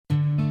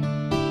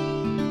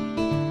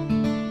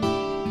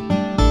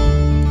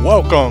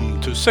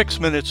Welcome to 6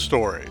 Minute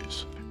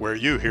Stories, where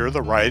you hear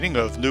the writing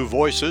of new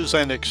voices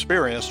and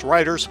experienced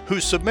writers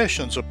whose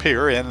submissions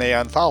appear in the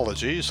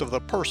anthologies of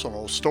the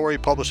Personal Story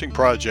Publishing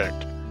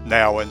Project.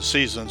 Now in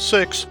Season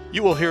 6,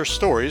 you will hear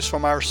stories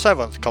from our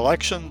 7th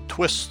collection,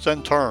 Twists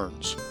and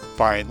Turns.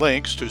 Find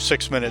links to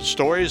 6 Minute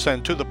Stories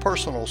and to the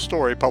Personal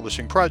Story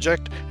Publishing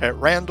Project at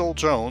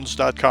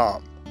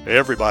randalljones.com.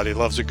 Everybody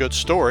loves a good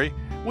story.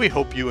 We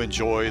hope you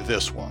enjoy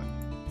this one.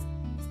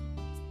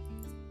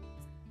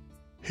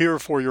 Here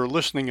for your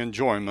listening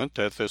enjoyment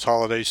at this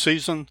holiday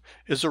season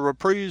is a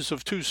reprise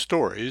of 2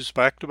 stories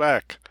back to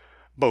back.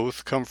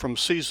 Both come from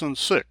Season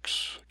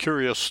 6,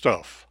 Curious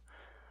Stuff.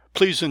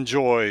 Please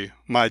enjoy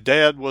My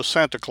Dad Was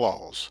Santa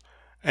Claus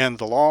and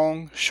The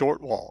Long,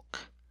 Short Walk.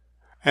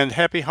 And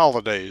happy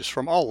holidays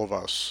from all of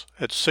us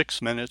at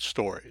 6 Minute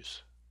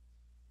Stories.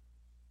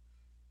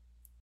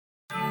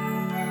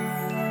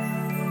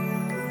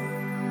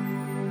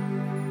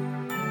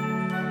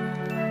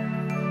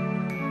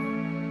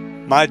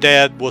 My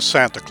Dad Was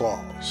Santa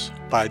Claus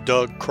by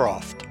Doug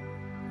Croft.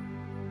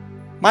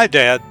 My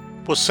dad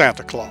was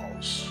Santa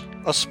Claus,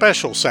 a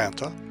special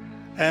Santa,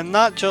 and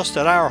not just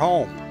at our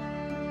home.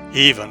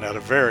 Even at a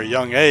very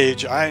young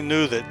age, I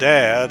knew that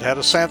Dad had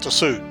a Santa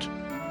suit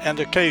and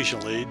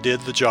occasionally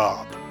did the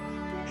job.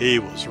 He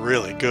was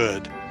really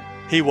good.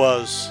 He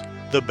was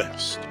the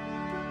best.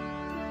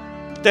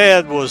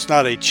 Dad was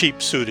not a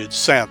cheap-suited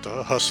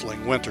Santa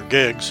hustling winter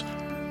gigs.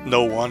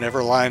 No one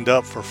ever lined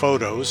up for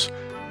photos.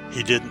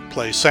 He didn't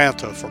play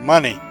Santa for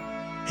money.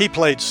 He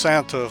played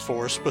Santa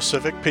for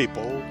specific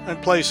people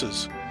and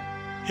places.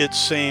 It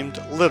seemed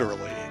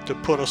literally to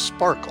put a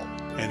sparkle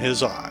in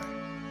his eye.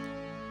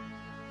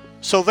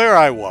 So there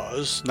I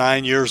was,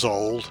 9 years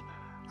old.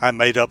 I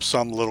made up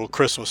some little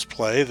Christmas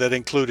play that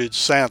included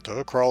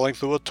Santa crawling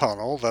through a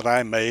tunnel that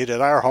I made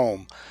at our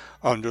home,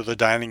 under the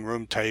dining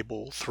room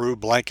table, through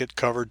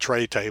blanket-covered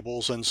tray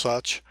tables and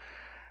such.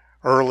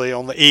 Early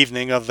on the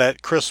evening of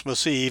that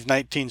Christmas Eve,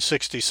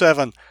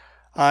 1967,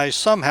 I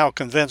somehow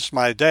convinced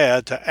my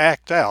dad to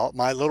act out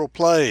my little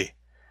play.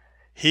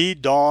 He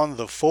donned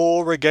the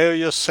full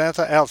regalia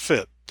Santa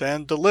outfit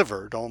and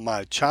delivered on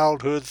my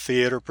childhood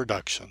theater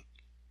production.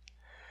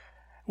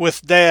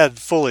 With Dad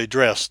fully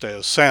dressed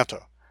as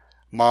Santa,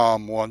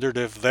 Mom wondered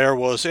if there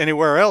was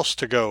anywhere else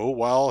to go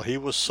while he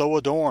was so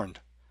adorned.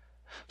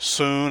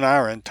 Soon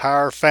our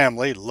entire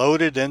family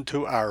loaded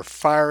into our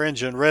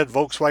fire-engine red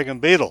Volkswagen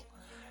Beetle,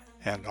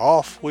 and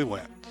off we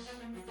went.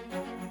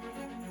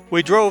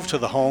 We drove to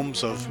the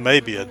homes of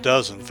maybe a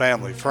dozen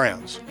family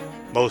friends,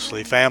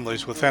 mostly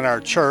families within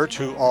our church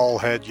who all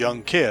had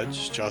young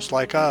kids just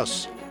like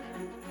us.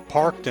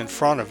 Parked in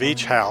front of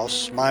each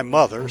house, my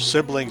mother,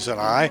 siblings, and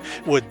I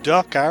would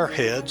duck our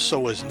heads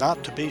so as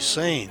not to be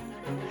seen.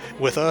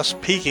 With us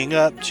peeking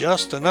up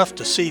just enough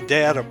to see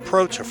Dad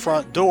approach a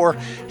front door,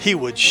 he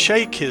would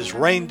shake his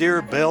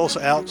reindeer bells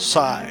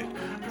outside.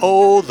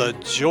 Oh, the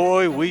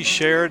joy we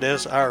shared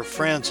as our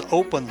friends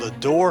opened the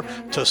door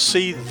to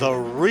see the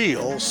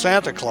real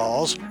Santa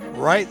Claus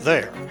right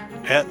there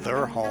at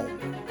their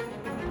home.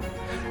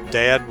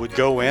 Dad would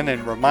go in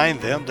and remind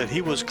them that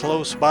he was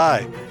close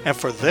by and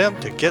for them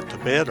to get to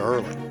bed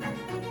early.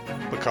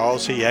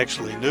 Because he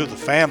actually knew the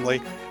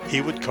family,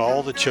 he would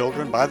call the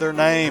children by their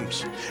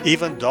names.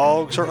 Even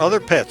dogs or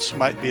other pets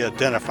might be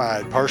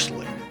identified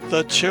personally.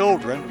 The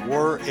children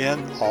were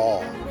in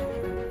awe.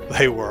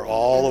 They were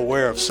all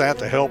aware of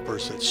Santa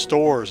helpers at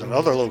stores and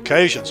other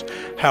locations.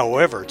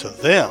 However, to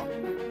them,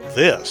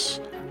 this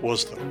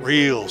was the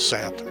real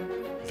Santa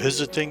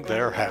visiting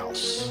their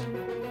house.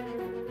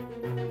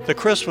 The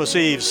Christmas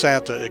Eve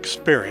Santa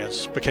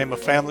experience became a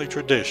family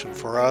tradition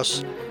for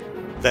us.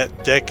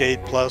 That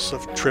decade plus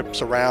of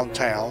trips around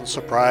town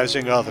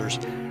surprising others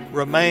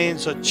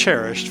remains a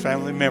cherished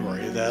family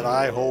memory that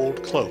I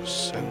hold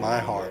close in my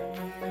heart.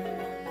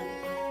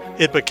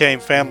 It became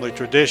family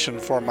tradition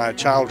for my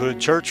childhood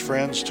church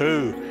friends,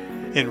 too.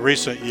 In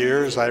recent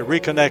years, I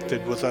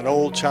reconnected with an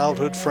old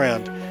childhood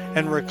friend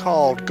and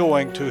recalled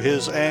going to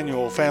his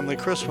annual family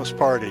Christmas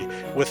party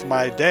with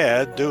my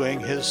dad doing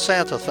his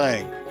Santa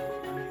thing.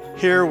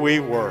 Here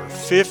we were,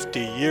 50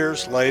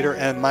 years later,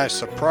 and my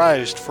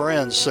surprised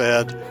friend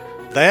said,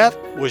 "That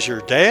was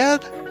your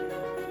dad?"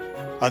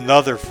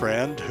 Another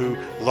friend who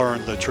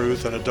learned the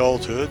truth in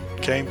adulthood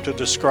came to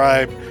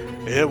describe,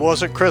 "It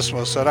wasn't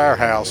Christmas at our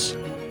house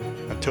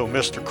until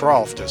Mr.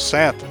 Croft as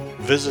Santa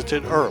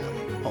visited early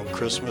on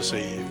Christmas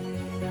Eve."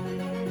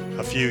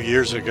 A few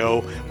years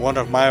ago, one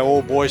of my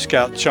old Boy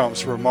Scout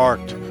chumps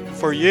remarked,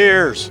 "For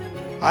years,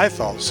 I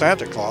thought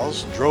Santa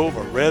Claus drove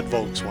a red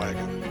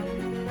Volkswagen."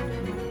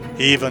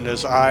 Even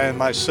as I and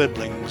my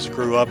siblings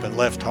grew up and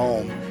left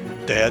home,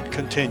 Dad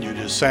continued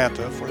as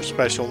Santa for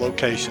special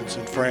occasions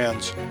and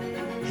friends.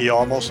 He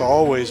almost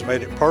always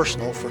made it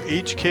personal for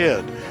each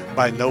kid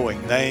by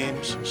knowing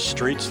names,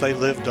 streets they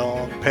lived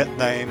on, pet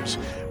names,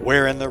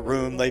 where in the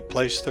room they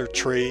placed their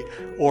tree,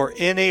 or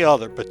any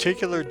other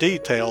particular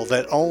detail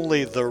that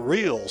only the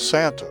real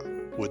Santa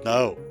would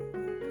know.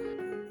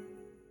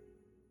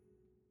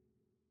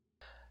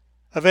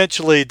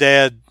 Eventually,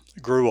 Dad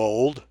grew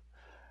old.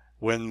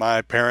 When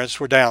my parents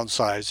were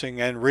downsizing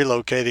and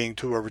relocating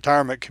to a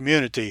retirement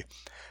community,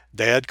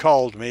 Dad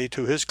called me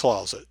to his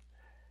closet.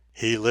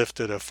 He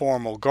lifted a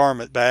formal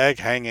garment bag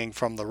hanging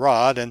from the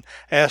rod and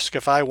asked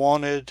if I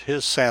wanted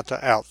his Santa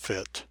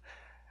outfit.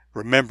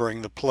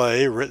 Remembering the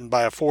play written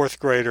by a fourth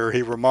grader,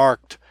 he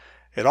remarked,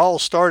 "It all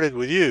started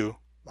with you.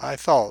 I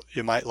thought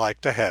you might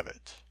like to have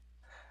it."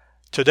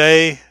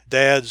 Today,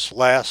 Dad's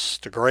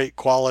last great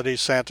quality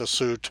Santa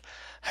suit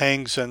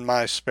hangs in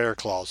my spare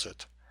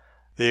closet.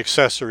 The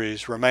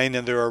accessories remain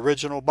in their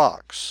original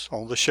box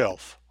on the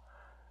shelf.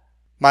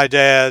 My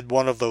dad,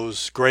 one of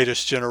those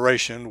greatest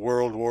generation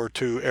World War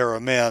II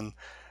era men,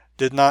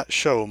 did not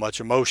show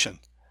much emotion.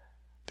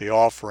 The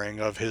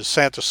offering of his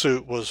Santa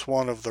suit was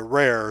one of the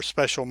rare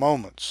special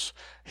moments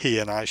he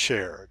and I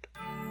shared.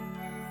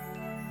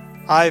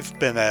 I've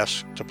been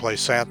asked to play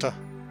Santa.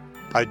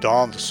 I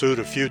donned the suit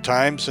a few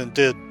times and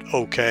did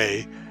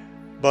okay,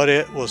 but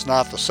it was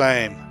not the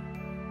same.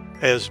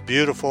 As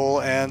beautiful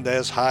and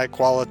as high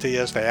quality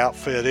as the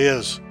outfit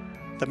is,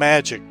 the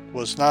magic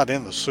was not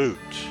in the suit.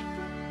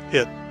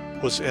 It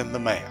was in the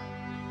man.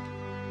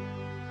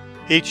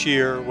 Each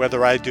year,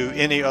 whether I do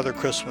any other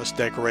Christmas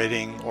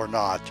decorating or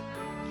not,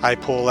 I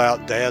pull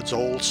out Dad's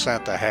old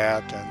Santa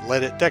hat and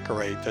let it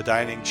decorate the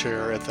dining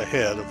chair at the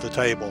head of the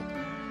table.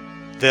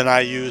 Then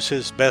I use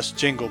his best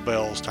jingle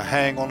bells to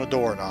hang on a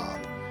doorknob.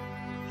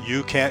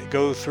 You can't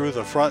go through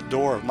the front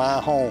door of my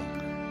home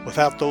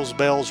without those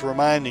bells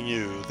reminding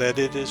you that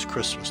it is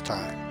Christmas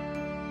time.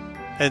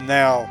 And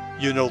now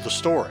you know the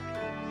story,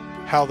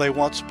 how they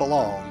once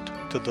belonged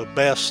to the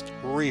best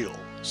real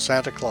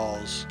Santa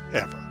Claus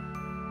ever.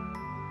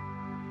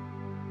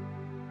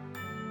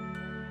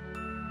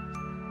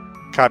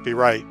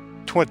 Copyright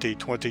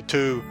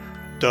 2022,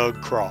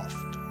 Doug Croft.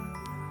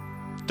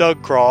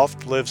 Doug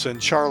Croft lives in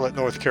Charlotte,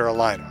 North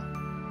Carolina.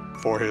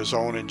 For his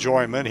own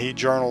enjoyment, he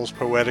journals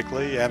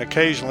poetically and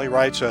occasionally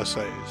writes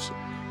essays.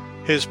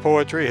 His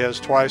poetry has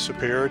twice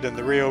appeared in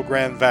the Rio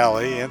Grande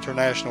Valley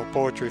International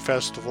Poetry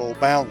Festival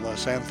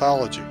Boundless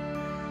Anthology,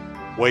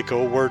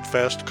 Waco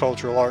WordFest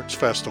Cultural Arts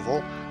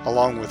Festival,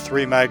 along with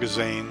 3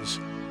 magazines,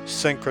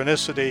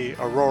 Synchronicity,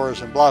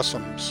 Auroras and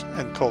Blossoms,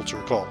 and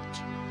Culture Cult.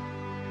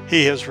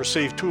 He has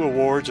received 2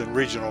 awards in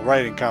regional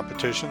writing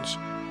competitions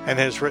and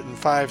has written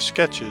 5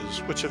 sketches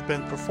which have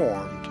been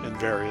performed in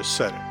various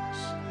settings.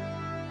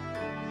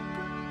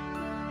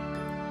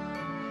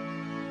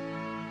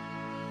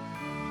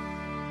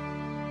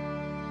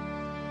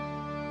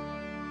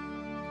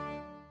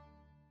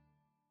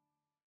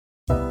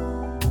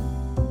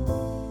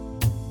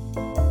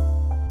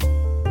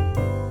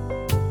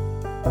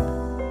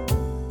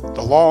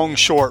 The Long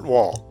Short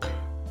Walk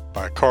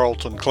by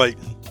Carlton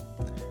Clayton.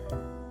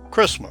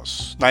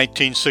 Christmas,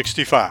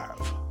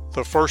 1965.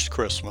 The first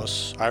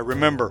Christmas I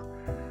remember.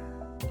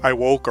 I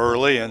woke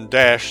early and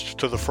dashed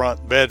to the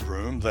front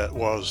bedroom that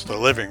was the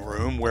living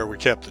room where we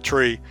kept the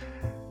tree.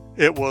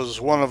 It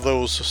was one of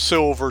those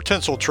silver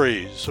tinsel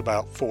trees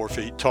about 4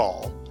 feet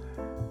tall.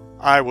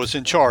 I was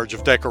in charge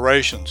of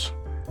decorations.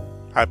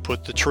 I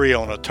put the tree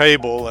on a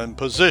table and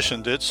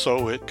positioned it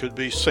so it could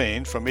be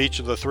seen from each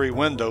of the 3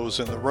 windows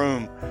in the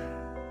room,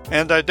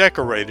 and I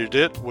decorated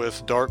it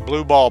with dark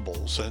blue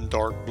baubles and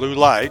dark blue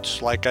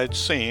lights like I'd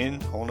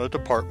seen on a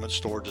department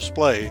store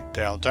display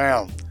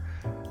downtown.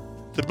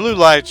 The blue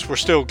lights were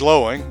still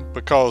glowing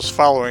because,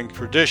 following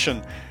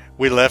tradition,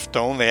 we left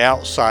on the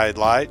outside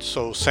lights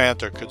so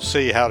Santa could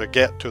see how to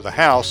get to the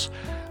house.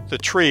 The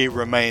tree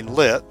remained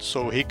lit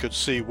so he could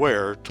see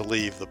where to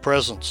leave the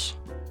presents.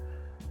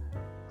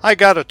 I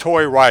got a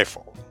toy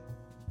rifle,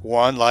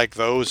 one like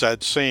those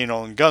I'd seen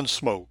on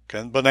Gunsmoke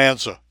and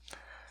Bonanza.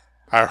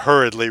 I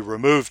hurriedly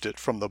removed it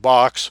from the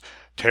box,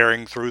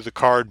 tearing through the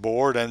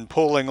cardboard and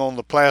pulling on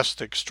the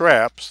plastic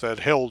straps that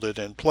held it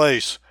in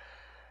place.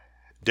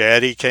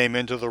 Daddy came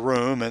into the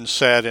room and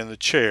sat in the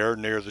chair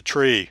near the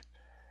tree.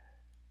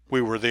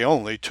 We were the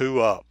only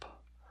 2 up.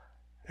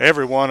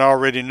 Everyone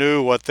already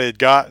knew what they'd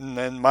gotten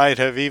and might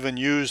have even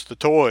used the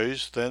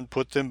toys, then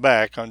put them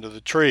back under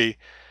the tree,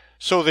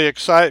 so the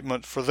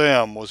excitement for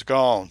them was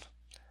gone.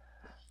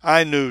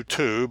 I knew,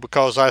 too,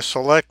 because I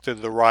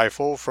selected the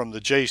rifle from the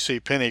J.C.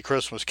 Penney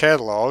Christmas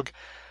catalog,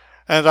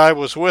 and I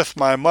was with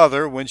my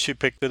mother when she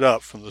picked it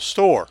up from the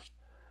store.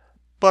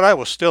 But I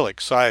was still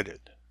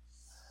excited.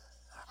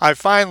 I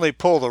finally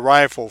pulled the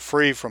rifle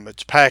free from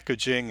its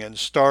packaging and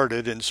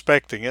started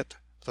inspecting it,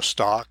 the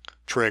stock,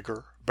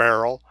 trigger,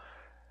 barrel.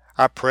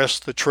 I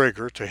pressed the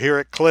trigger to hear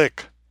it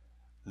click.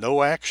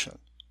 No action.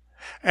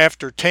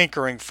 After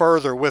tinkering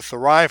further with the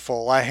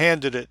rifle, I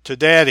handed it to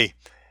Daddy.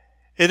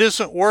 "It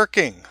isn't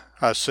working,"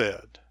 I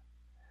said.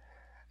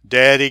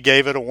 Daddy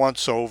gave it a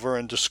once-over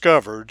and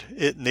discovered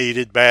it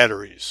needed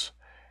batteries.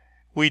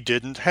 We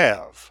didn't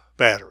have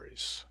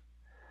batteries.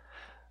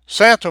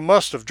 "Santa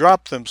must have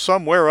dropped them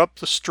somewhere up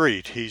the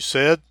street," he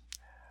said.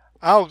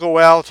 "I'll go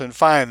out and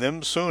find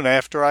them soon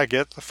after I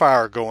get the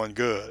fire going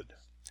good."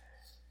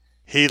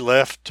 He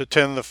left to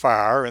tend the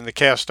fire in the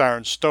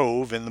cast-iron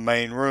stove in the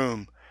main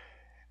room.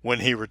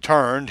 When he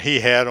returned,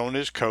 he had on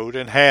his coat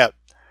and hat.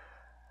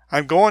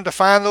 "I'm going to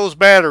find those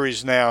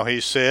batteries now," he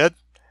said,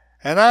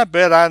 "and I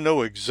bet I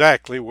know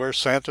exactly where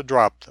Santa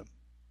dropped them."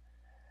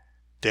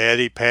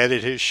 Daddy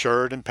patted his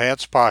shirt and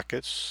pants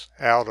pockets,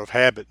 out of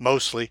habit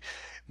mostly.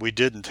 We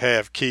didn't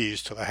have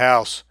keys to the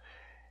house.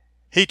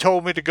 He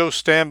told me to go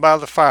stand by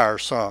the fire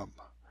some.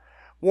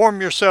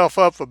 "Warm yourself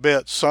up a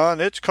bit, son.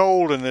 It's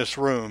cold in this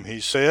room," he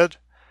said,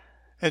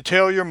 "and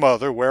tell your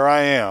mother where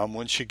I am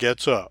when she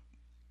gets up."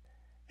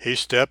 He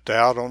stepped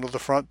out onto the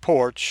front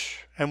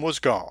porch and was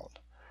gone.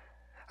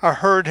 I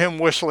heard him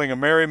whistling a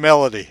merry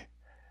melody,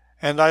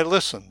 and I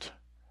listened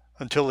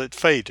until it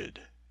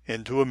faded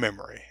into a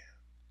memory.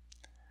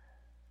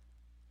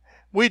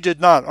 We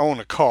did not own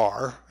a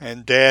car,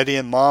 and Daddy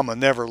and Mama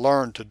never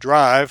learned to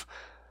drive,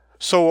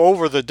 so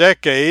over the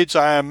decades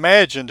I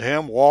imagined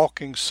him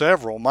walking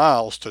several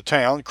miles to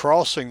town,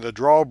 crossing the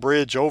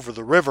drawbridge over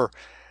the river,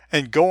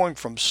 and going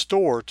from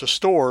store to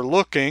store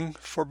looking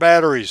for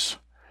batteries.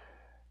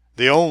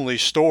 The only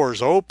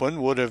stores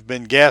open would have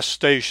been gas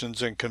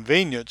stations and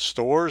convenience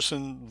stores,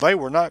 and they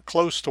were not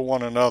close to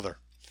one another.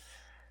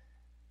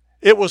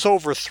 It was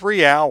over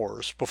 3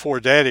 hours before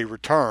Daddy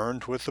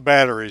returned with the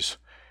batteries.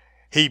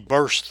 He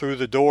burst through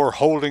the door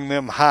holding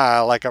them high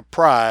like a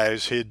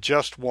prize he'd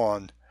just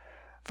won.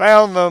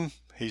 "Found them,"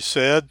 he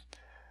said.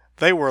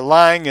 "They were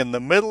lying in the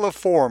middle of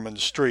Foreman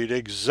Street,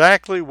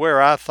 exactly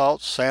where I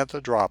thought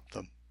Santa dropped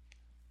them."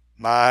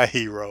 My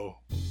hero.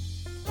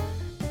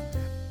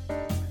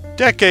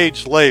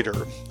 Decades later,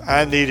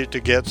 I needed to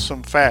get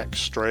some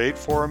facts straight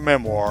for a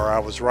memoir I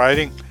was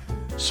writing,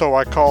 so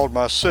I called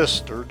my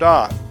sister,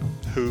 Dot,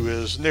 who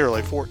is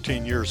nearly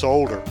 14 years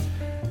older.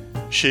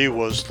 She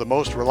was the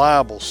most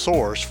reliable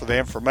source for the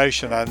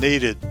information I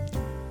needed.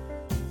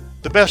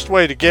 The best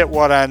way to get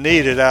what I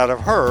needed out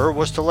of her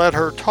was to let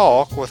her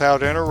talk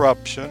without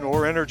interruption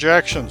or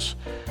interjections,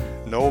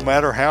 no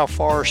matter how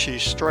far she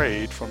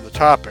strayed from the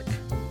topic.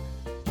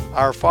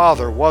 Our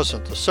father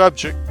wasn't the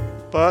subject,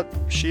 but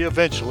she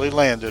eventually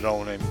landed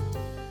on him.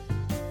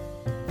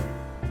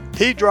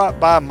 He dropped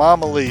by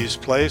Mama Lee's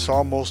place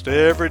almost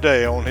every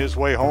day on his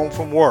way home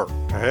from work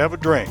to have a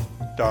drink,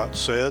 Dot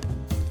said.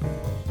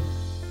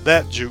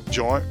 That juke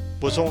joint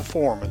was on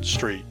Foreman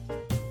Street.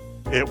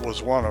 It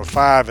was one of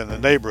 5 in the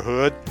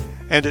neighborhood,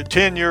 and at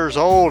 10 years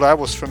old I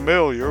was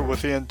familiar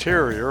with the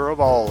interior of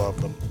all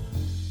of them.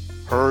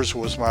 Hers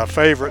was my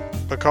favorite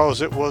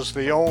because it was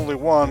the only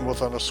one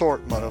with an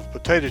assortment of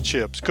potato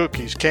chips,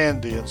 cookies,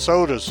 candy, and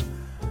sodas.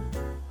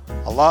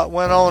 "A lot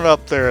went on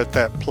up there at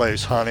that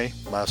place, honey,"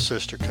 my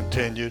sister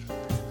continued.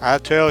 "I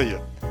tell you,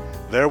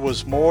 there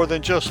was more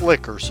than just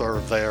liquor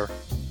served there."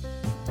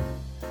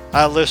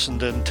 I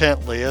listened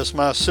intently as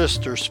my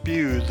sister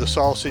spewed the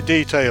saucy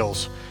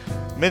details,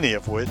 many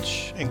of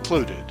which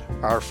included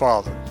our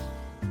father.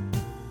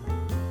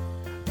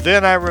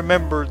 Then I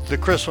remembered the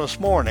Christmas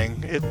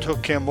morning it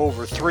took him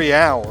over 3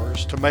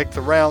 hours to make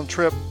the round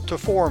trip to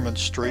Foreman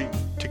Street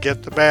to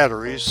get the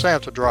batteries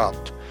Santa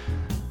dropped,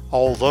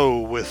 although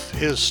with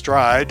his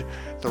stride,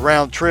 the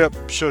round trip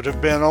should have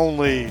been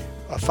only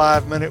a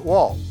 5-minute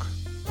walk,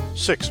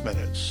 6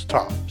 minutes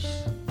tops.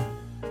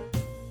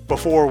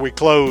 Before we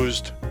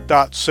closed,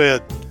 Dot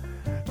said,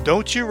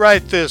 "Don't you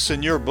write this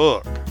in your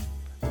book.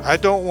 I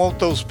don't want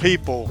those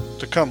people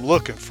to come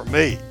looking for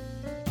me."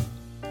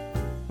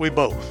 We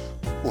both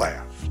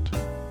laughed.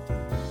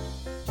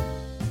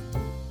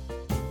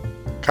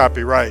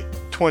 Copyright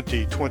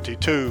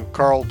 2022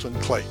 Carlton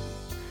Clayton.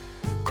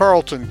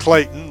 Carlton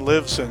Clayton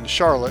lives in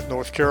Charlotte,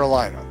 North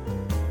Carolina,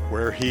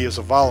 where he is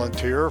a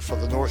volunteer for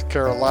the North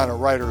Carolina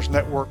Writers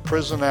Network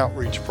Prison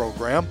Outreach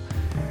Program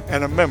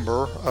and a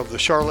member of the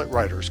Charlotte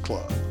Writers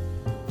Club.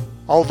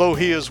 Although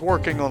he is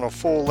working on a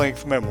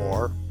full-length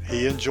memoir,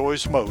 he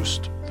enjoys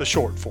most the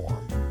short form.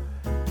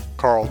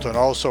 Carlton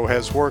also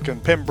has work in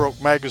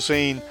Pembroke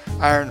Magazine,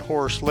 Iron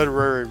Horse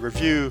Literary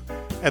Review,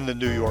 and the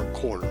New York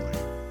Quarterly.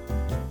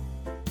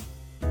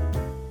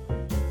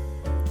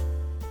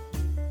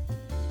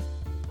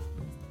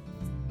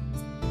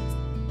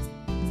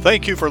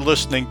 Thank you for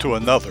listening to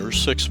another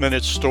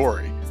 6-Minute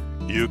Story.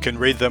 You can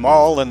read them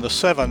all in the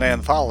 7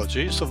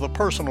 anthologies of the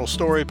Personal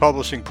Story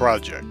Publishing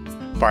Project.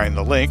 Find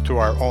the link to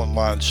our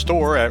online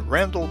store at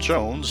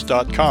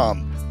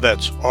randalljones.com.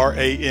 That's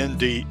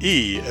RANDELL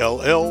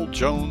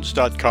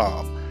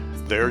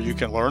Jones.com. There you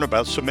can learn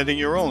about submitting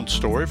your own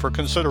story for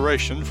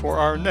consideration for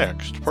our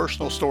next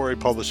Personal Story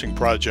Publishing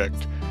Project.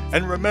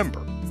 And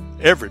remember,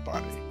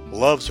 everybody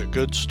loves a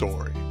good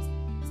story.